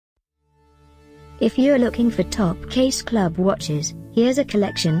If you're looking for top case club watches, here's a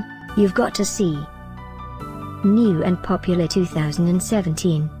collection you've got to see. New and popular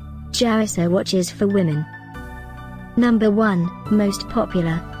 2017 Jowissa watches for women. Number 1, most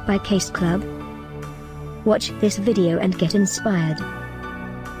popular, by Case Club. Watch this video and get inspired.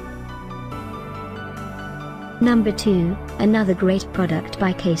 Number 2, another great product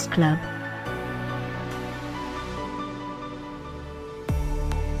by Case Club.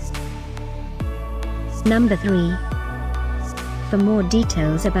 Number 3. For more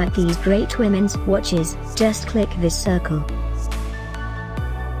details about these great women's watches, just click this circle.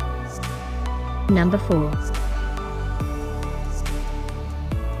 Number 4.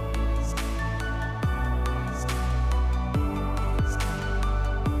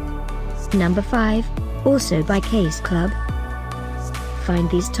 Number 5, also by Case Club. Find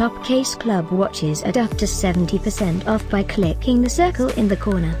these top Case Club watches at up to 70% off by clicking the circle in the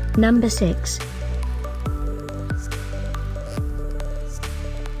corner. Number 6.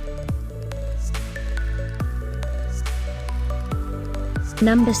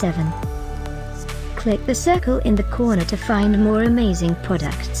 Number 7. Click the circle in the corner to find more amazing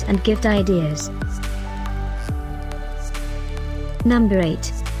products and gift ideas. Number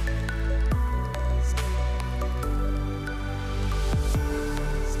 8.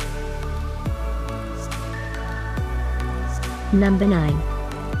 Number 9.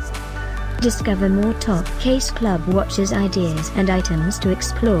 Discover more top Case Club watches ideas and items to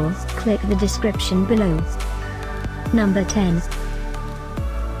explore, click the description below. Number 10.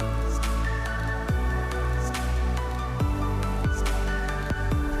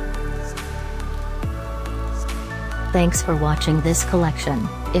 Thanks for watching this collection.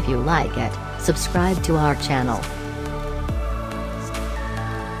 If you like it, subscribe to our channel.